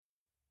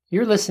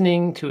You're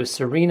listening to a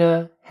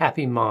Serena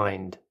Happy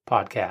Mind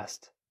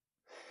podcast.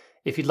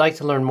 If you'd like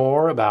to learn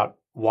more about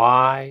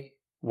why,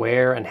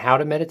 where, and how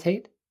to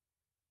meditate,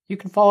 you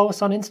can follow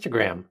us on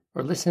Instagram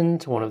or listen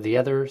to one of the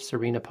other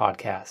Serena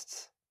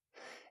podcasts.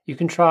 You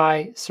can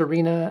try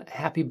Serena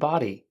Happy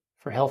Body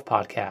for health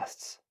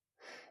podcasts,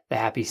 the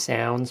Happy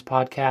Sounds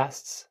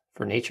podcasts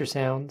for nature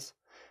sounds,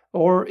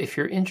 or if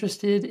you're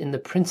interested in the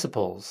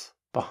principles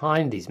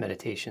behind these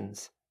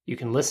meditations, you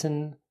can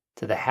listen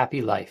to the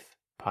Happy Life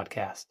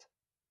podcast.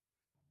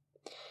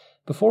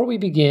 Before we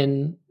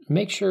begin,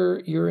 make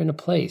sure you're in a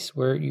place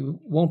where you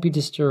won't be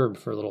disturbed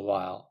for a little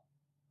while.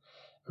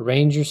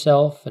 Arrange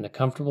yourself in a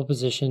comfortable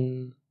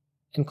position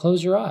and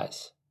close your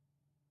eyes.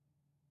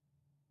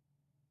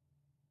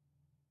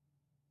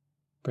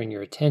 Bring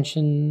your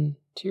attention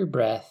to your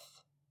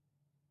breath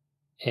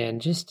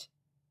and just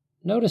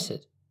notice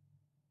it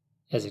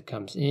as it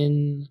comes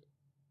in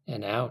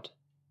and out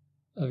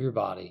of your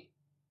body.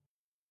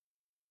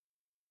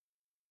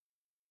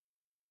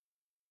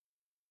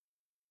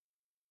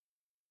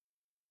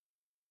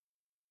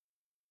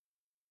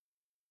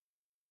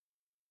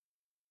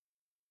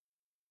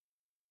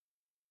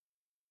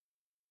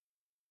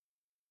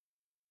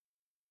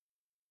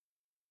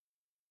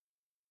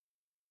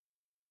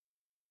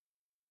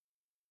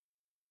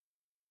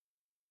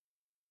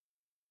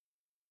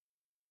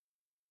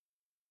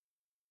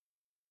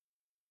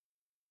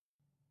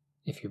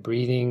 If you're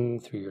breathing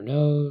through your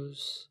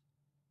nose,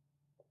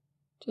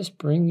 just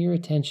bring your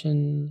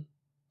attention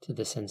to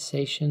the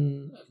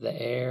sensation of the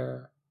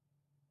air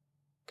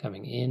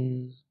coming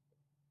in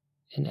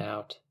and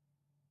out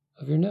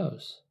of your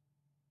nose.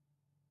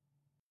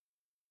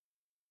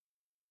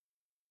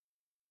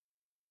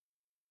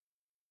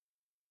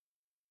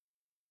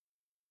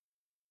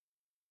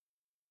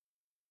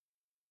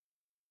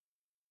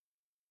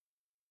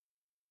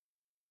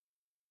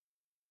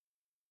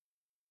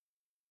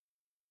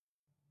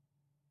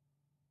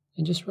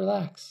 And just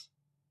relax.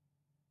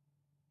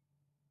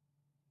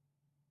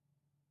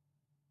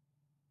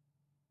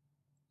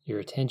 Your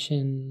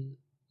attention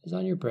is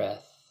on your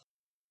breath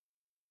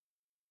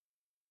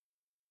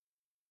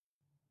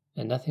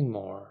and nothing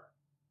more.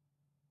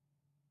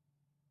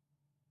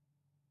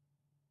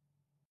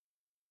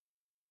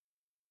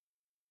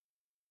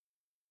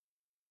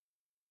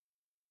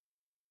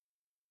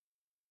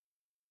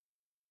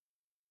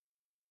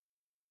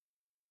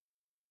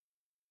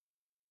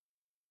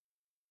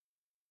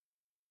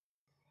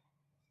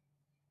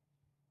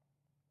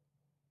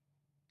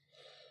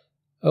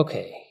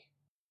 Okay,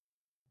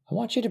 I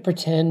want you to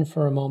pretend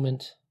for a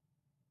moment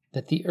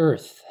that the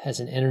earth has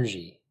an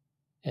energy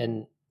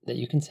and that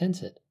you can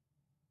sense it.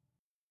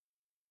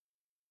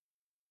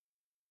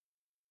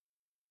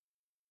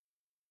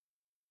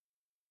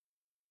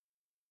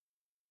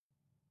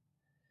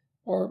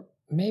 Or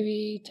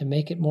maybe to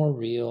make it more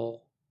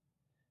real,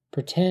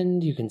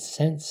 pretend you can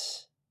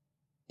sense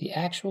the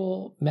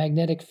actual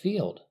magnetic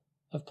field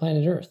of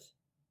planet Earth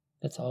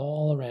that's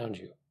all around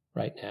you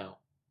right now.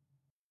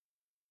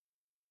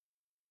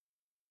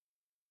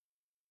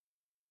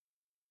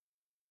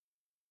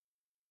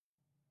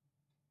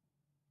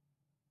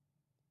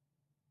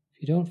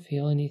 If you don't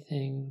feel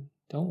anything,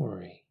 don't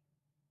worry.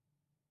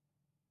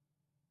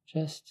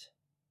 Just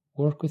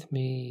work with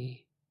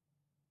me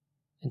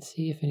and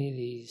see if any of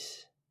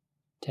these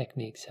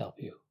techniques help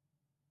you.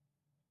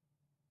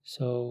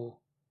 So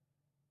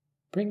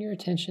bring your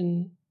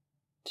attention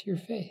to your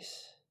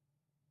face.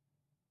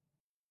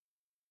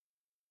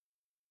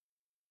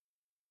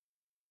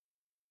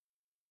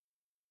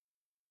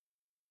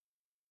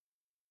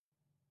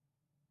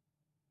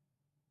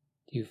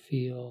 Do you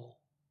feel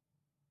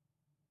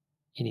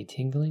any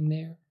tingling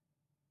there?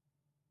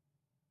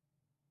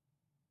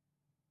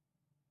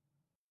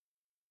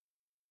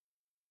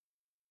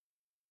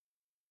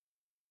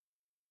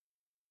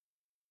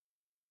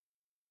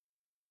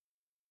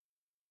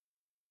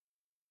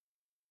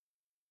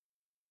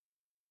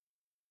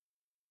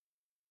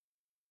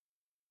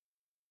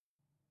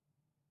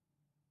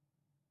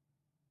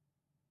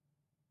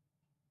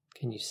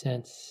 Can you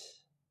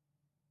sense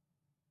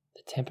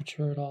the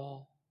temperature at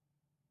all?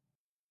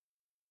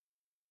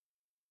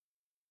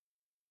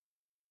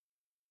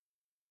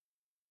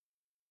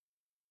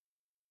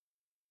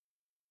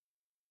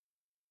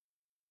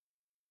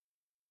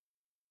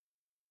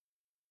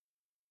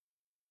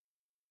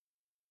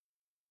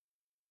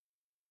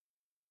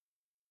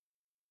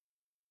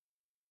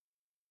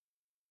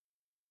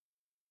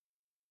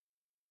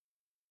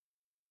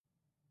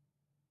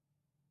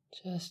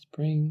 Just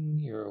bring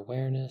your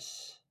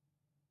awareness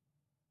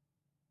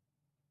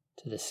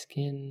to the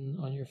skin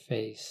on your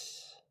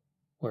face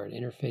where it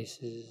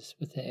interfaces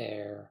with the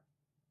air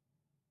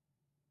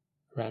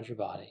around your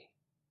body.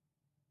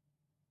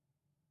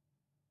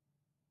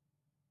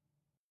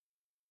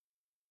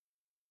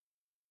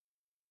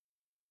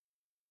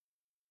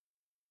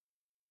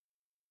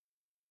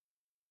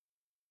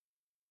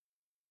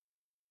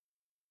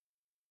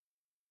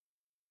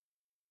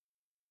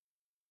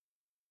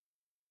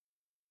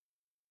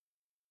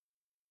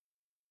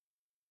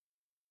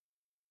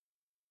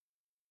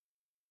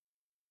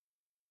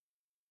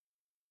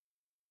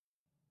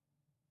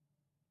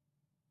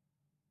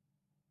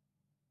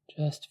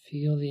 Just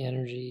feel the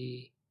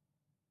energy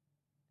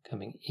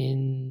coming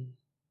in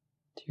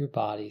to your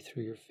body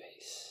through your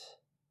face.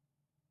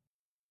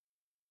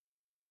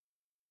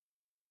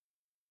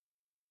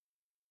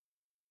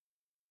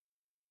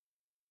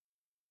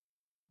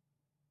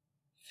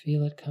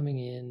 Feel it coming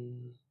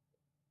in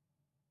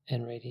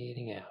and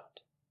radiating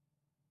out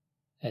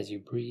as you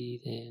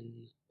breathe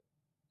in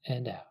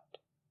and out.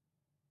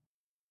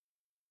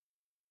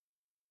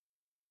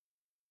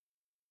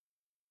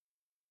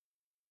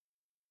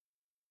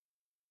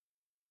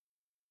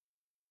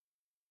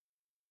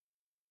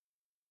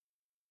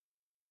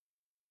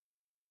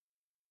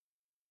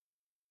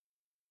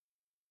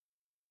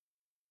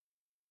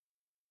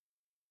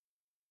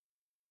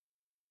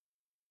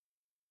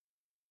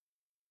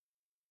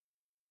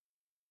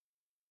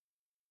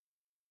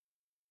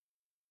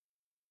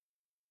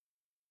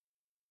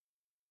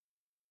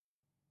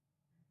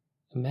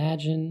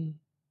 Imagine,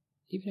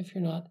 even if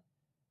you're not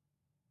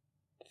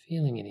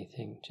feeling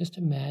anything, just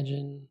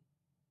imagine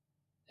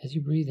as you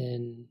breathe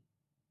in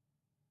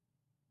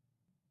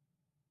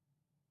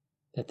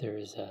that there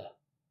is a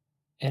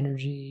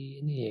energy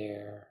in the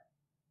air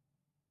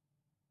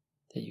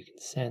that you can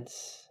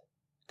sense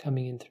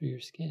coming in through your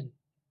skin.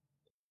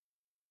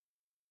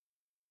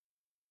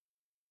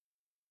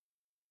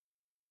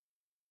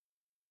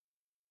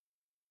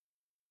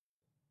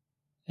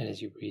 And as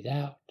you breathe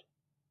out,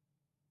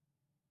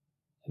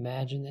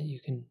 imagine that you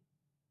can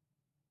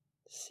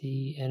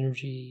see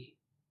energy,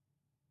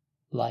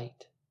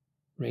 light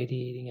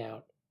radiating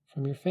out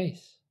from your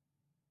face.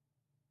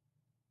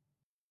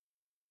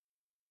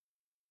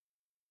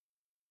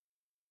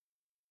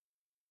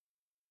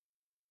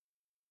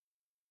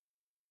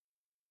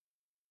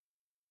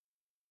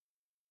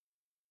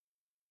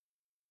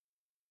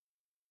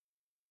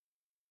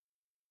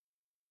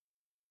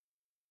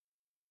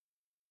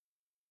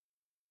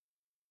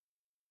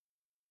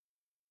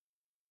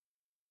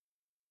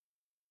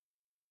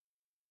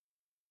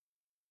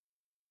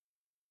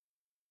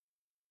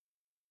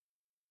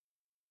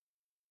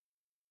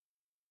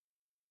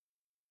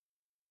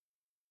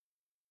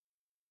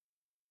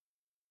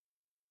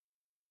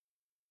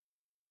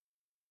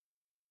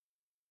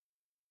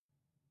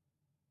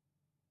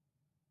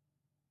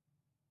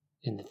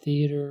 In the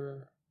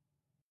theater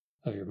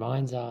of your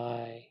mind's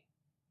eye,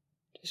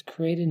 just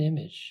create an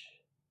image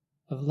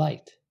of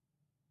light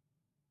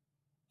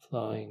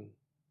flowing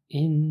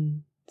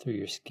in through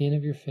your skin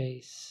of your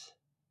face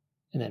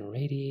and then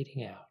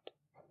radiating out.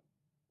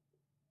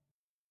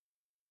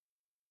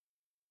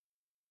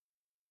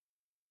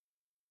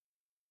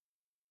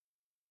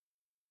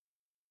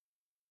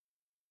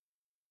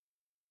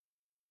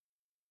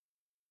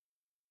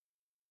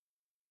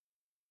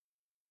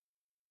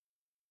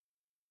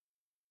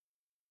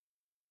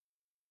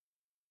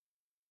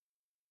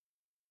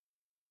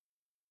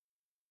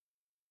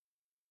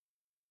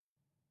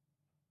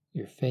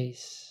 Your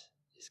face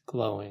is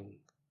glowing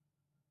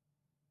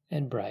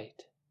and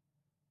bright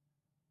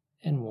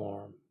and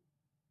warm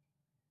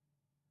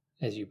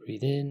as you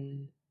breathe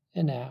in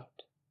and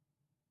out,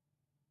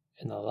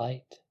 and the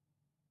light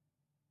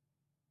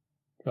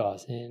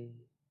draws in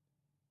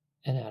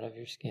and out of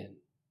your skin.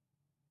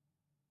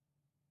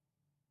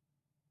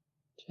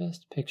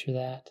 Just picture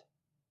that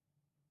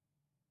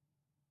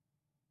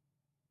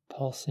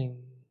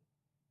pulsing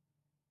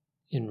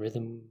in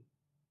rhythm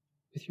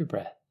with your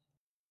breath.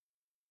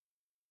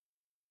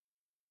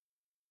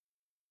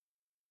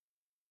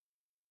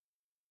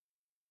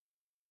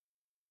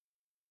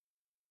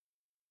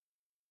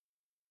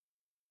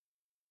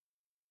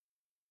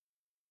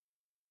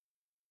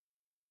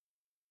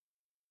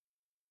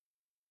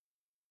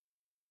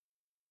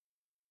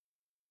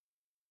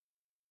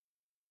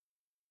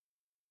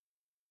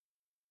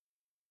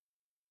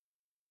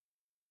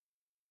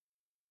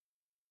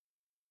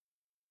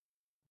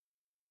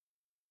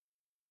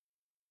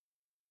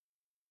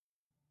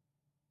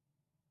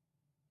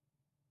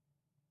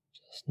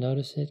 Just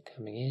notice it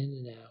coming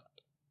in and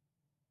out.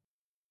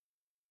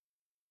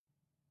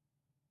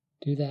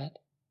 Do that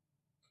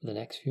for the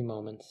next few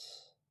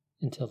moments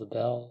until the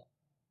bell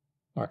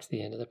marks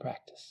the end of the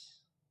practice.